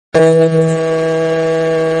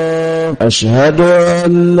أشهد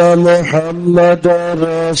أن محمدا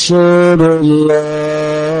رسول الله.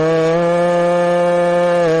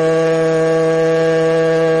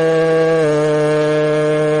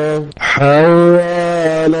 حي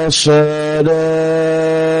على الصلاة،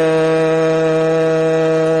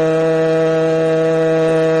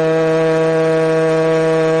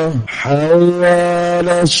 حي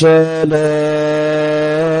على الصلاة،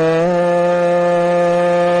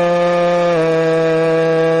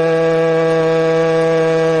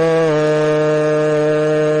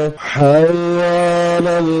 حي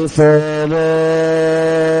على الفلاح،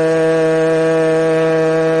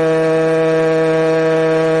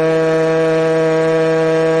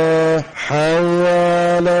 حي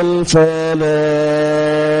على الفلاح.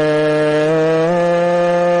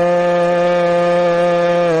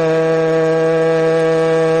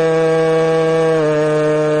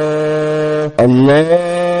 الله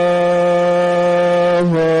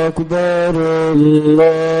أكبر،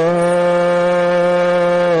 الله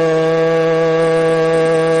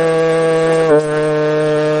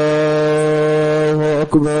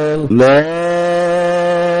أكبر. لا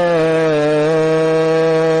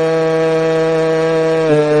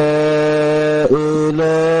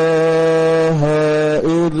إله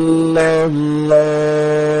إلا الله.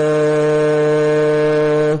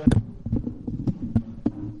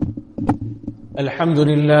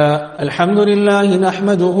 الحمد لله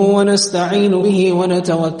نحمده ونستعين به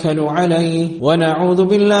ونتوكل عليه ونعوذ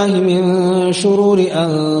بالله من شرور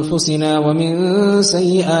أنفسنا ومن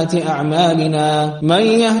سيئات أعمالنا. من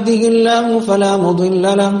يهده الله فلا مضل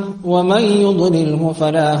له ومن يضلله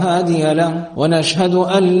فلا هادي له، ونشهد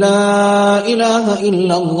أن لا إله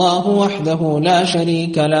إلا الله وحده لا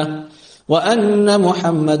شريك له، وأن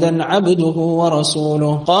محمدا عبده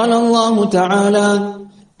ورسوله. قال الله تعالى: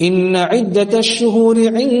 إن عدة الشهور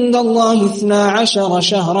عند الله 12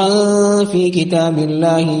 شهرا في كتاب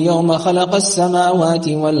الله يوم خلق السماوات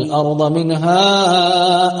والأرض منها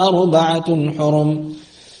 4 حرم،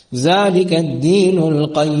 ذلك الدين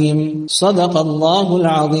القيم. صدق الله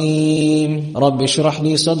العظيم. رب اشرح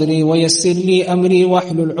لي صدري ويسر لي أمري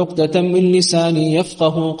واحلل عقدة من لساني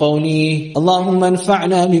يفقه قولي. اللهم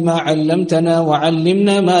انفعنا بما علمتنا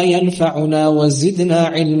وعلمنا ما ينفعنا وزدنا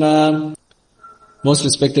علما. Most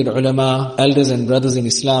respected ulama, elders and brothers in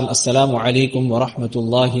Islam, Assalamu alaikum wa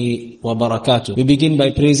rahmatullahi wa barakatuh. We begin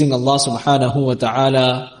by praising Allah subhanahu wa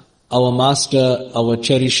ta'ala, our master, our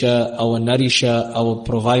cherisher, our nourisher, our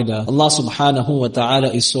provider. Allah subhanahu wa ta'ala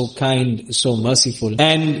is so kind, so merciful.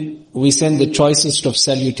 And we send the choicest of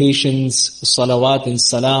salutations, salawat and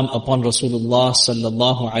salam upon Rasulullah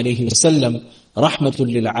sallallahu alayhi wa sallam,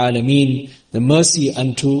 rahmatul lil alameen, the mercy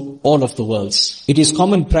unto all of the worlds. It is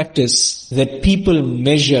common practice that people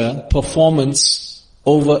measure performance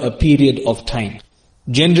over a period of time.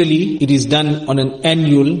 Generally, it is done on an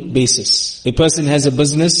annual basis. A person has a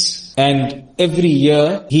business and every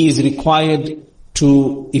year he is required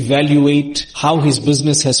to evaluate how his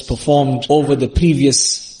business has performed over the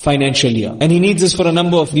previous financial year. And he needs this for a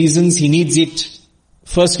number of reasons. He needs it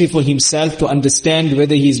firstly for himself to understand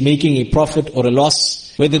whether he is making a profit or a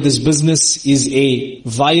loss, whether this business is a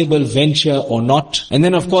viable venture or not. And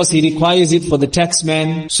then of course he requires it for the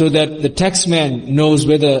taxman so that the taxman knows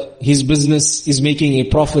whether his business is making a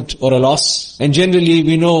profit or a loss. And generally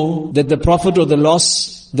we know that the profit or the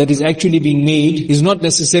loss that is actually being made is not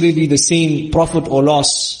necessarily the same profit or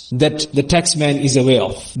loss that the taxman is aware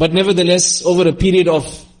of. But nevertheless, over a period of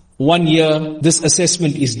 1 year, this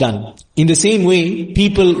assessment is done. In the same way,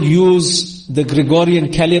 people use the Gregorian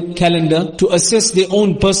calendar to assess their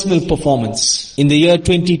own personal performance. In the year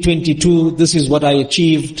 2022, this is what I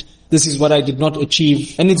achieved, this is what I did not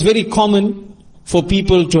achieve. And it's very common for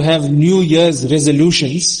people to have New Year's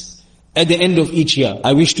resolutions at the end of each year.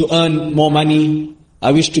 I wish to earn more money,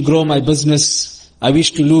 I wish to grow my business, I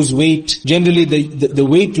wish to lose weight. Generally, the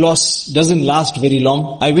weight loss doesn't last very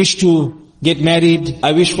long. I wish to get married.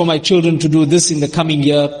 I wish for my children to do this in the coming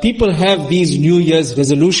year. People have these New Year's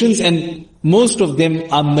resolutions and most of them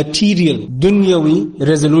are material, dunyawi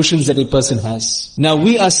resolutions that a person has. Now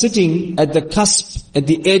we are sitting at the cusp, at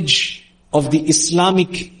the edge of the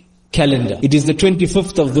Islamic calendar. It is the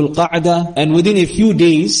 25th of Dhul Qa'dah, and within a few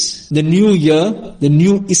days, the new year, the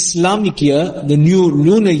new Islamic year, the new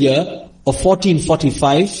lunar year of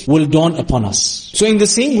 1445 will dawn upon us. So in the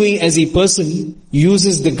same way as a person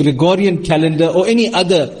uses the Gregorian calendar or any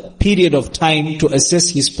other period of time to assess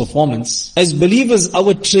his performance, as believers,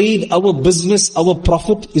 our trade, our business, our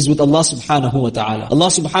profit is with Allah subhanahu wa ta'ala. Allah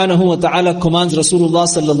subhanahu wa ta'ala commands Rasulullah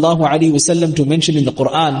sallallahu alaihi wasallam to mention in the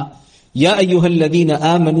Quran, Ya ayyuhalladhina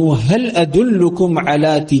amanu hal adullukum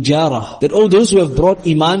ala tijara. That all those who have brought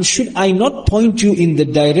iman, should I not point you in the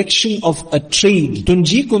direction of a trade?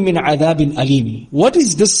 Tunjikum min adhabin alim. What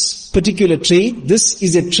is this particular trade? This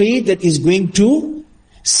is a trade that is going to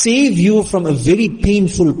save you from a very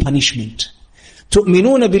painful punishment.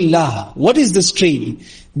 Tu'minuna billah. What is this trade?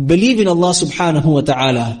 Believe in Allah subhanahu wa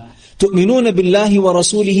ta'ala. تؤمنون بالله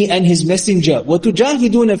ورسوله and His Messenger.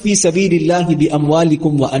 وتجاهدون في سبيل الله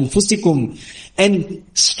بأموالكم وأنفسكم. And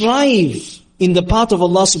strive in the path of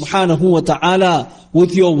Allah subhanahu wa ta'ala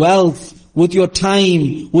with your wealth, with your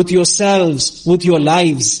time, with yourselves, with your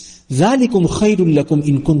lives. ذَلِكُمْ خَيْرٌ لَكُمْ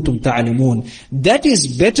إِن كُنْتُمْ تَعْلَمُونَ. That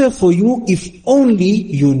is better for you if only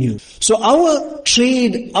you knew. So our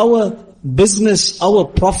trade, our business, our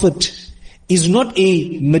profit is not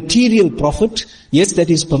a material profit. Yes, that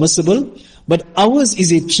is permissible. But ours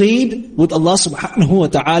is a trade with Allah subhanahu wa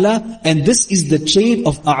ta'ala, and this is the trade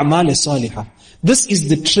of a'mal salihah. This is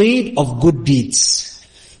the trade of good deeds.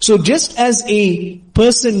 So just as a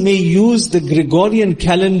person may use the Gregorian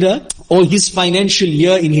calendar or his financial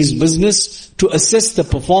year in his business to assess the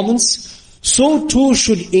performance, so too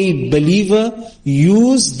should a believer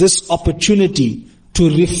use this opportunity to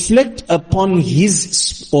reflect upon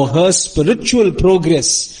his or her spiritual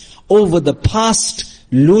progress over the past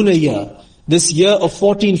lunar year, this year of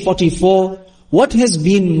 1444. What has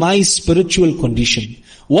been my spiritual condition?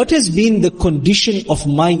 What has been the condition of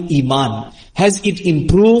my iman? Has it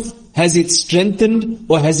improved? Has it strengthened?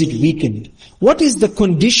 Or has it weakened? What is the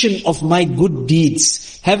condition of my good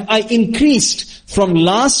deeds? Have I increased from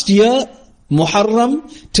last year,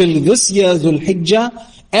 Muharram, till this year, Dhul Hijjah?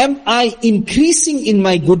 Am I increasing in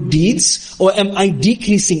my good deeds, or am I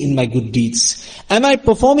decreasing in my good deeds? Am I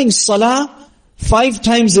performing salah 5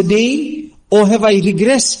 times a day, or have I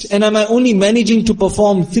regressed and am I only managing to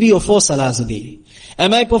perform 3 or 4 salahs a day?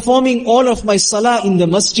 Am I performing all of my salah in the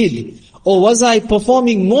masjid, or was I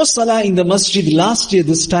performing more salah in the masjid last year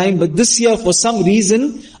this time, but this year for some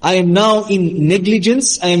reason I am now in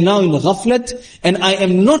negligence, I am now in ghaflat, and I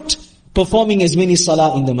am not performing as many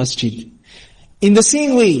salah in the masjid? In the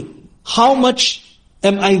same way, how much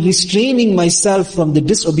am I restraining myself from the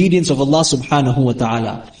disobedience of Allah subhanahu wa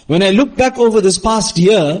ta'ala? When I look back over this past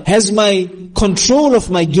year, has my control of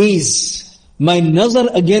my gaze, my nazar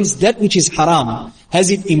against that which is haram, has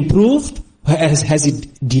it improved or has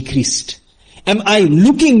it decreased? Am I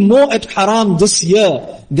looking more at haram this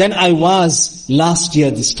year than I was last year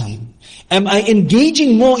this time? Am I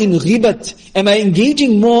engaging more in ghibat? Am I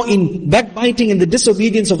engaging more in backbiting and the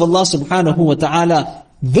disobedience of Allah subhanahu wa ta'ala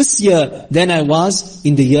this year than I was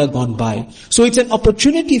in the year gone by? So it's an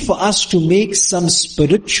opportunity for us to make some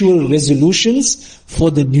spiritual resolutions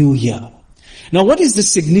for the new year. Now what is the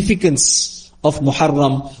significance of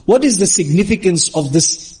Muharram? What is the significance of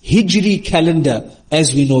this Hijri calendar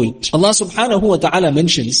as we know it? Allah subhanahu wa ta'ala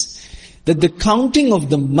mentions that the counting of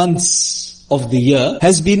the months of the year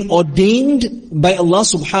has been ordained by Allah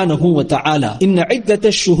subhanahu wa ta'ala. Inna iddata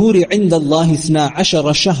ash-shuhuri 'inda Allahi 12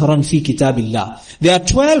 shahran fi kitabillah. There are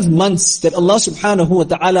 12 months that Allah subhanahu wa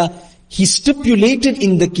ta'ala He stipulated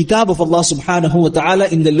in the kitab of Allah subhanahu wa ta'ala,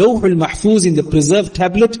 in the Lawh al-Mahfuz, in the preserved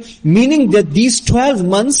tablet, meaning that these 12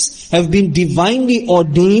 months have been divinely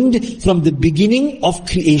ordained from the beginning of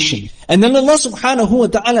creation. And then Allah subhanahu wa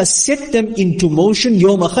ta'ala set them into motion,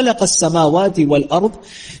 يَوْمَ خَلَقَ السَّمَاوَاتِ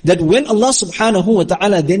وَالْأَرْضِ, that when Allah subhanahu wa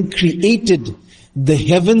ta'ala then created the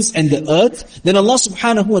heavens and the earth, then Allah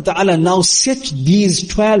subhanahu wa ta'ala now set these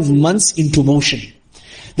 12 months into motion.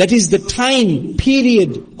 That is, the time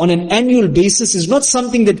period on an annual basis is not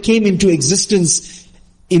something that came into existence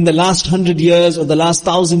in the last 100 years or the last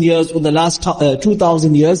 1,000 years or the last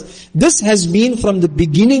 2,000 years. This has been from the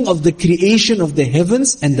beginning of the creation of the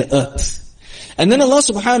heavens and the earth. And then Allah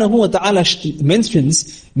subhanahu wa ta'ala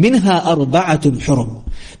mentions, مِنْهَا أَرْبَعَةٌ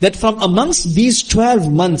حُرُمٌ, that from amongst these 12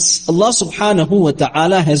 months, Allah subhanahu wa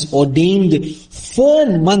ta'ala has ordained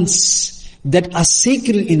 4 months that are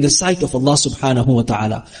sacred in the sight of Allah subhanahu wa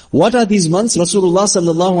ta'ala. What are these months? Rasulullah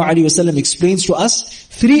sallallahu alayhi wa sallam explains to us,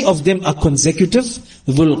 3 of them are consecutive,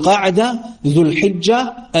 Dhul Qa'dah, Dhul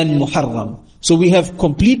Hijjah, and Muharram. So we have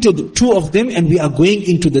completed 2 of them and we are going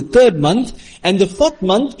into the 3rd month. And the 4th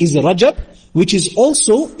month is Rajab, which is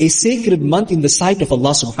also a sacred month in the sight of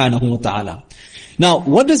Allah subhanahu wa ta'ala. Now,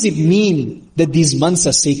 what does it mean that these months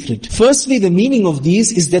are sacred? Firstly, the meaning of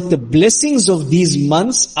these is that the blessings of these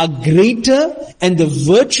months are greater and the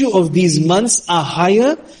virtue of these months are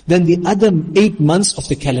higher than the other 8 months of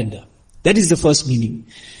the calendar. That is the first meaning.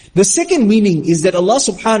 The second meaning is that Allah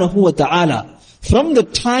subhanahu wa ta'ala, from the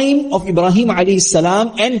time of Ibrahim alayhi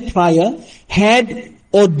salam and prior, had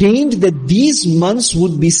ordained that these months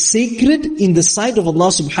would be sacred in the sight of Allah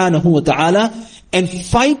subhanahu wa ta'ala, and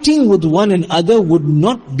fighting with one another would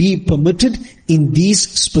not be permitted in these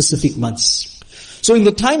specific months. So in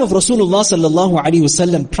the time of Rasulullah sallallahu alaihi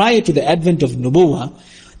wasallam, prior to the advent of Nubuwwah,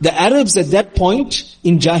 the Arabs at that point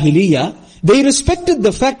in Jahiliyyah, they respected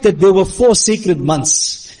the fact that there were 4 sacred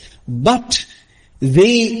months, but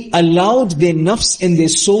they allowed their nafs and their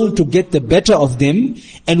soul to get the better of them,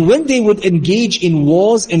 and when they would engage in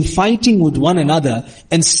wars and fighting with one another,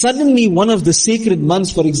 and suddenly one of the sacred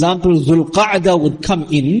months, for example, Dhul Qa'dah would come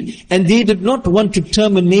in, and they did not want to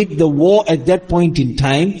terminate the war at that point in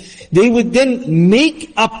time, they would then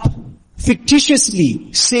make up,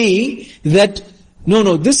 fictitiously say that,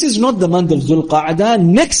 no, this is not the month of Dhul Qa'dah,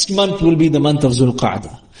 next month will be the month of Dhul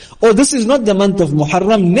Qa'dah. Or this is not the month of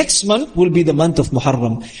Muharram, next month will be the month of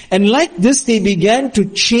Muharram. And like this, they began to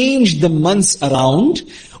change the months around,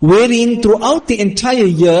 wherein throughout the entire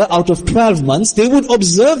year, out of 12 months, they would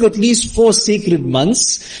observe at least 4 sacred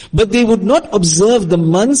months, but they would not observe the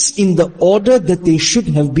months in the order that they should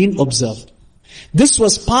have been observed. This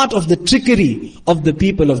was part of the trickery of the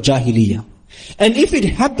people of Jahiliyyah. And if it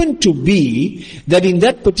happened to be that in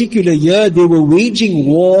that particular year they were waging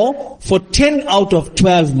war for 10 out of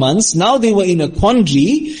 12 months, now they were in a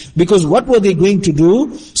quandary, because what were they going to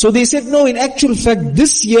do? So they said, no, in actual fact,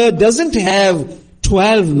 this year doesn't have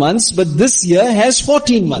 12 months, but this year has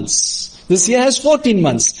 14 months. This year has 14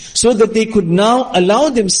 months. So that they could now allow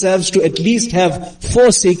themselves to at least have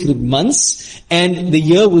 4 sacred months, and the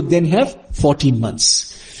year would then have 14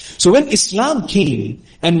 months. So when Islam came,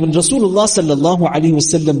 and when Rasulullah sallallahu alaihi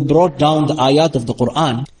wasallam brought down the ayat of the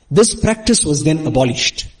Quran, this practice was then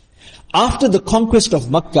abolished. After the conquest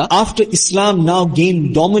of Makkah, after Islam now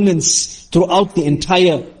gained dominance throughout the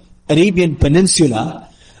entire Arabian Peninsula,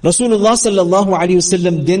 Rasulullah sallallahu alaihi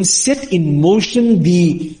wasallam then set in motion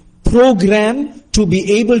the program to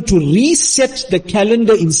be able to reset the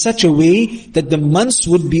calendar in such a way that the months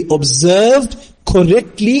would be observed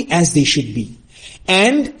correctly as they should be.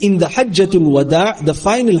 And in the Hajjatul Wada', the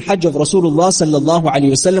final Hajj of Rasulullah sallallahu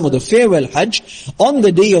alaihi wasallam, or the farewell Hajj, on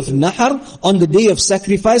the day of Nahar, on the day of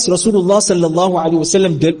sacrifice, Rasulullah sallallahu alaihi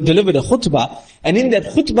wasallam delivered a khutbah. And in that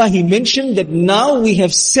khutbah he mentioned that now we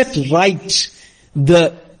have set right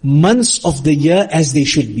the months of the year as they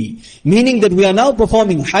should be. Meaning that we are now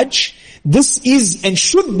performing Hajj. This is and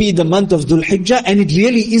should be the month of Dhul Hijjah, and it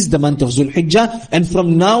really is the month of Dhul Hijjah. And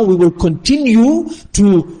from now we will continue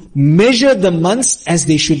to measure the months as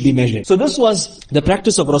they should be measured. So this was the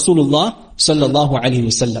practice of Rasulullah sallallahu alaihi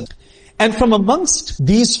wasallam. And from amongst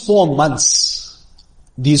these 4 months,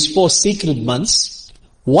 these 4 sacred months,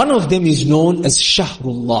 one of them is known as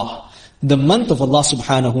Shahrullah, the month of Allah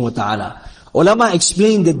subhanahu wa ta'ala. Ulama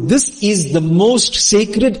explain that this is the most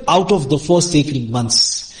sacred out of the 4 sacred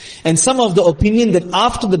months. And some of the opinion that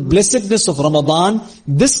after the blessedness of Ramadan,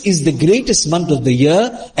 this is the greatest month of the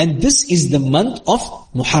year, and this is the month of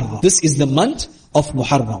Muharram. This is the month of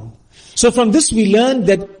Muharram. So from this we learn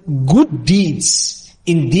that good deeds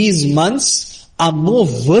in these months are more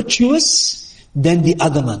virtuous than the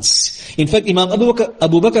other months. In fact, Imam Abu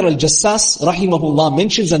Bakr al-Jassas rahimahullah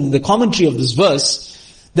mentions in the commentary of this verse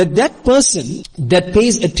that that person that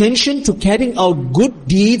pays attention to carrying out good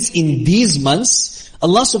deeds in these months,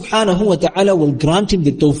 Allah subhanahu wa ta'ala will grant him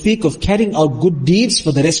the tawfiq of carrying out good deeds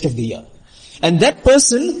for the rest of the year. And that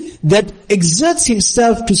person that exerts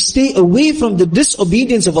himself to stay away from the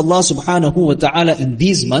disobedience of Allah subhanahu wa ta'ala in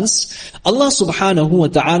these months, Allah subhanahu wa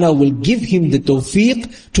ta'ala will give him the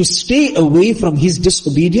tawfiq to stay away from his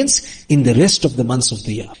disobedience in the rest of the months of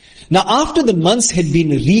the year. Now after the months had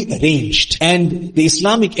been rearranged and the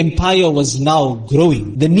Islamic empire was now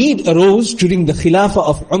growing, the need arose during the Khilafah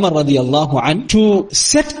of Umar radiallahu anh to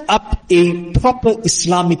set up a proper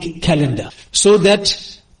Islamic calendar so that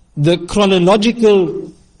the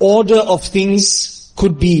chronological order of things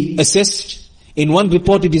could be assessed. In one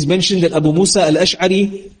report it is mentioned that Abu Musa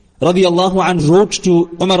al-Ash'ari radiallahu anh wrote to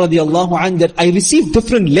Umar radiallahu anh that I received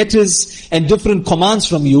different letters and different commands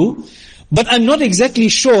from you, but I'm not exactly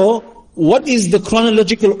sure what is the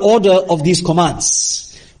chronological order of these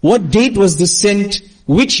commands. What date was this sent?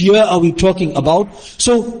 Which year are we talking about?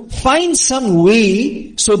 So find some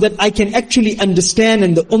way so that I can actually understand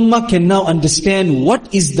and the ummah can now understand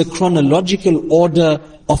what is the chronological order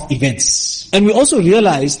of events. And we also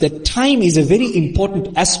realize that time is a very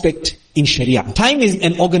important aspect in Sharia. Time is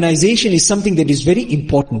an organization is something that is very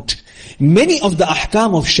important. Many of the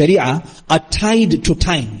ahkam of Sharia are tied to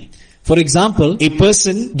time. For example, a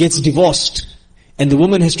person gets divorced and the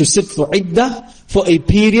woman has to sit for iddah for a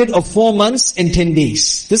period of 4 months and 10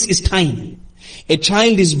 days. This is time. A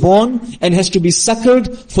child is born and has to be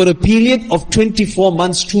suckled for a period of 24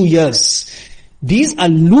 months, 2 years. These are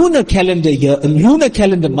lunar calendar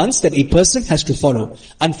months that a person has to follow.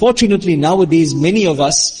 Unfortunately, nowadays, many of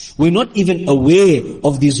us, we're not even aware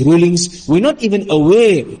of these rulings. We're not even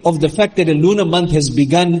aware of the fact that a lunar month has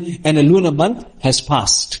begun and a lunar month has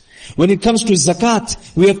passed. When it comes to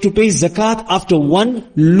zakat, we have to pay zakat after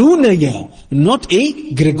 1 lunar year, not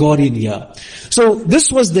a Gregorian year. So this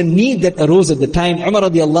was the need that arose at the time. Umar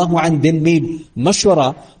radiallahu anhu then made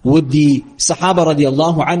mashwara with the Sahaba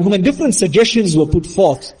radiallahu anhum, and different suggestions were put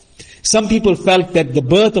forth. Some people felt that the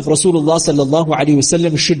birth of Rasulullah sallallahu alaihi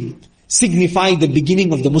wasallam should signify the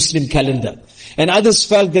beginning of the Muslim calendar. And others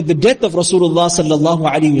felt that the death of Rasulullah sallallahu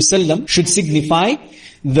alaihi wasallam should signify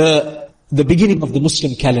the beginning of the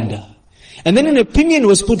Muslim calendar. And then an opinion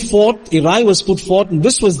was put forth, a rai was put forth, and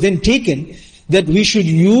this was then taken, that we should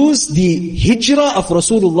use the hijrah of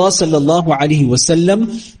Rasulullah sallallahu alaihi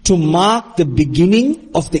wasallam to mark the beginning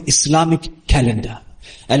of the Islamic calendar.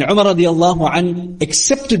 And Umar radiallahu anhu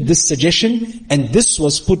accepted this suggestion, and this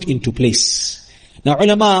was put into place. Now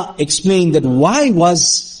ulama explained that why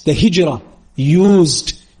was the hijrah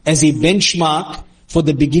used as a benchmark for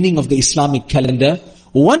the beginning of the Islamic calendar?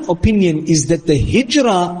 One opinion is that the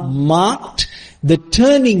hijrah marked the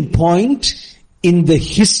turning point in the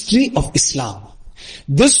history of Islam.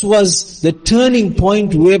 This was the turning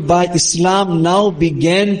point whereby Islam now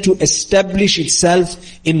began to establish itself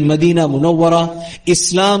in Medina Munawwara.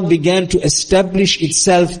 Islam began to establish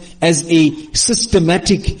itself as a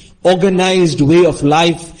systematic, organized way of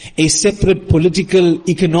life, a separate political,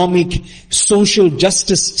 economic, social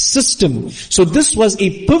justice system. So this was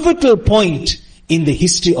a pivotal point in the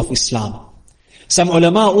history of Islam. Some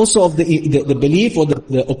ulama also of the belief or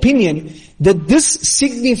the opinion that this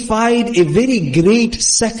signified a very great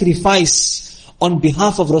sacrifice on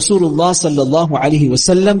behalf of Rasulullah sallallahu alaihi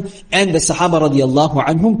wasallam and the Sahaba radiallahu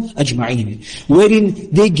anhum ajma'in,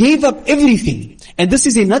 wherein they gave up everything. And this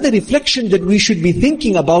is another reflection that we should be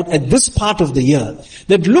thinking about at this part of the year.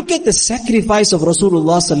 That look at the sacrifice of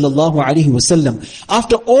Rasulullah sallallahu alaihi wasallam.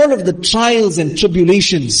 After all of the trials and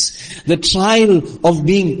tribulations, the trial of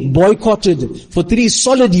being boycotted for 3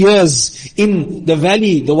 solid years in the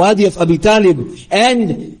valley, the Wadi of Abi Talib,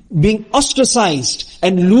 and being ostracized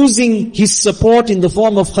and losing his support in the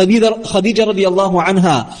form of Khadija radiallahu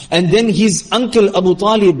anha, and then his uncle Abu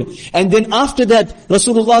Talib, and then after that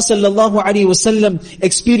Rasulullah sallallahu alaihi wasallam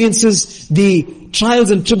experiences the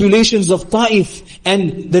trials and tribulations of Taif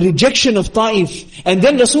and the rejection of Taif, and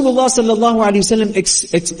then Rasulullah sallallahu alaihi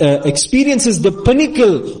wasallam experiences the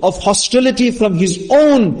pinnacle of hostility from his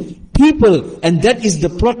own people, and that is the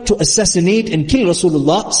plot to assassinate and kill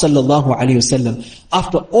Rasulullah sallallahu alaihi wasallam.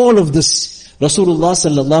 After all of this, Rasulullah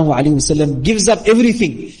sallallahu alaihi wasallam gives up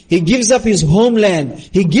everything. He gives up his homeland.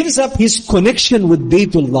 He gives up his connection with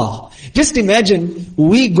Baytullah. Just imagine,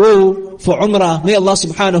 we go for Umrah. May Allah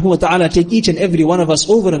subhanahu wa ta'ala take each and every one of us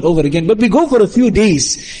over and over again. But we go for a few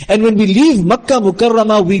days. And when we leave Makkah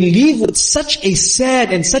Mukarramah, we leave with such a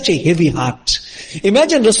sad and such a heavy heart.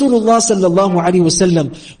 Imagine Rasulullah sallallahu alaihi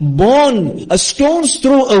wasallam born a stone's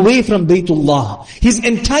throw away from Baytullah. His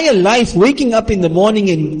entire life waking up in the morning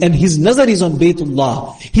and his nazar is on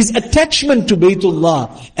Baytullah. His attachment to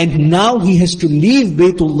Baytullah. And now he has to leave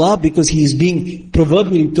Baytullah because he is being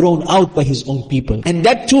proverbially thrown out by his own people. And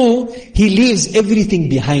that too, he leaves everything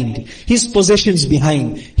behind. His possessions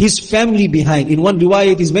behind. His family behind. In one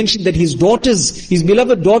riwayat it is mentioned that his daughters, his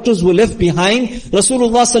beloved daughters were left behind.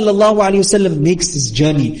 Rasulullah sallallahu alaihi wasallam makes this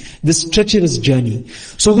journey, this treacherous journey.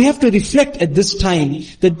 So we have to reflect at this time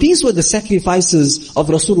that these were the sacrifices of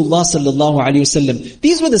Rasulullah sallallahu alaihi wasallam.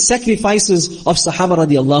 These were the sacrifices of Sahaba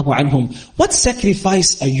radiallahu anhum. What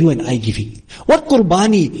sacrifice are you and I giving? What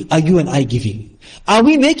qurbani are you and I giving? Are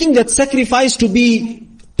we making that sacrifice to be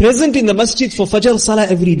present in the masjid for Fajr Salah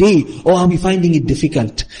every day, or are we finding it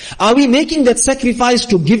difficult? Are we making that sacrifice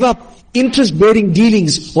to give up interest-bearing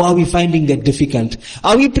dealings, or are we finding that difficult?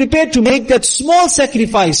 Are we prepared to make that small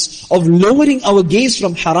sacrifice of lowering our gaze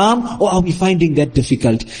from haram, or are we finding that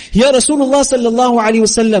difficult? Here Rasulullah sallallahu alaihi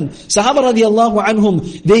wasallam, Sahaba radiallahu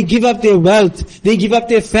anhum, they give up their wealth, they give up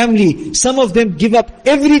their family, some of them give up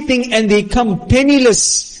everything and they come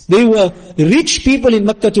penniless. They were rich people in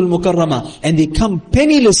Makkatul Mukarramah, and they come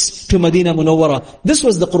penniless to Medina Munawwara. This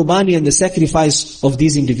was the qurbani and the sacrifice of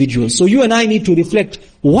these individuals. So you and I need to reflect,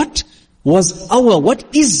 what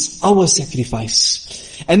is our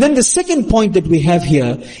sacrifice? And then the second point that we have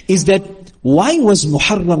here is that why was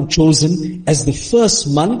Muharram chosen as the first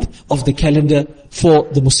month of the calendar for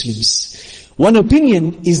the Muslims? One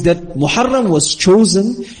opinion is that Muharram was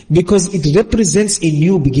chosen because it represents a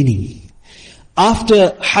new beginning.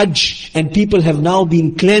 after Hajj and people have now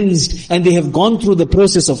been cleansed and they have gone through the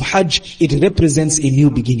process of Hajj, it represents a new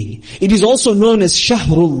beginning. It is also known as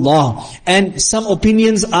Shahrullah, and some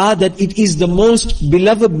opinions are that it is the most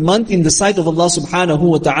beloved month in the sight of Allah subhanahu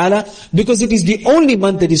wa ta'ala because it is the only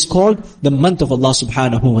month that is called the month of Allah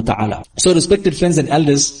subhanahu wa ta'ala. So respected friends and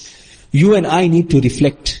elders, you and I need to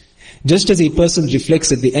reflect. Just as a person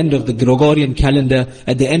reflects at the end of the Gregorian calendar,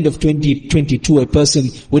 at the end of 2022, a person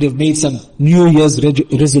would have made some New Year's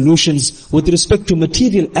resolutions with respect to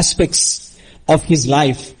material aspects of his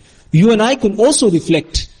life. You and I can also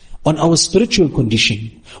reflect on our spiritual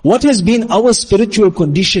condition. What has been our spiritual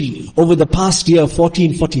condition over the past year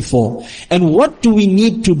 1444? And what do we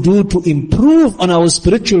need to do to improve on our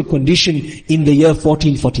spiritual condition in the year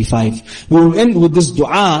 1445? We will end with this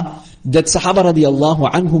dua that Sahaba radiallahu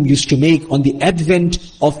anhum used to make on the advent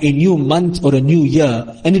of a new month or a new year.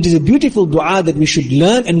 And it is a beautiful dua that we should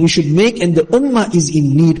learn and we should make, and the ummah is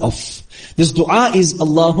in need of. This dua is,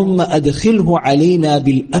 Allahumma adkhilhu alayna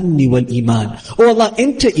bil amni wal iman. Oh Allah,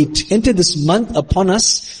 enter this month upon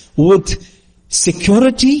us with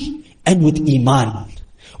security and with iman.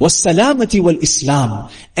 Was-salamati wal-Islam,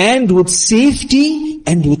 and with safety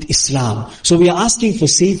and with Islam. So we are asking for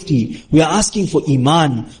safety, we are asking for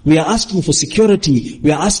Iman, we are asking for security, we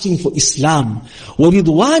are asking for Islam.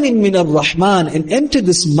 وَرِضْوَانٍ مِّنَ الرَّحْمَنِ, and enter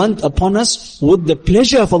this month upon us with the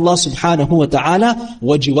pleasure of Allah subhanahu wa ta'ala.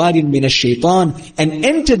 وَجِوَارٍ مِّنَ الشَّيْطَانِ, and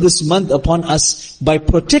enter this month upon us by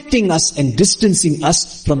protecting us and distancing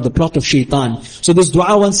us from the plot of shaitan. So this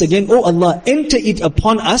dua once again, oh Allah, enter it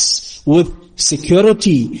upon us with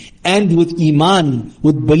security and with Iman,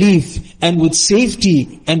 with belief and with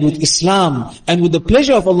safety and with Islam and with the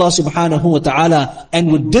pleasure of Allah subhanahu wa ta'ala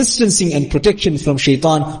and with distancing and protection from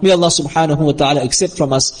shaitan. May Allah subhanahu wa ta'ala accept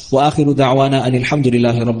from us. Wa akhiru da'wana anil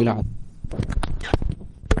hamdulillahi rabbil alamin.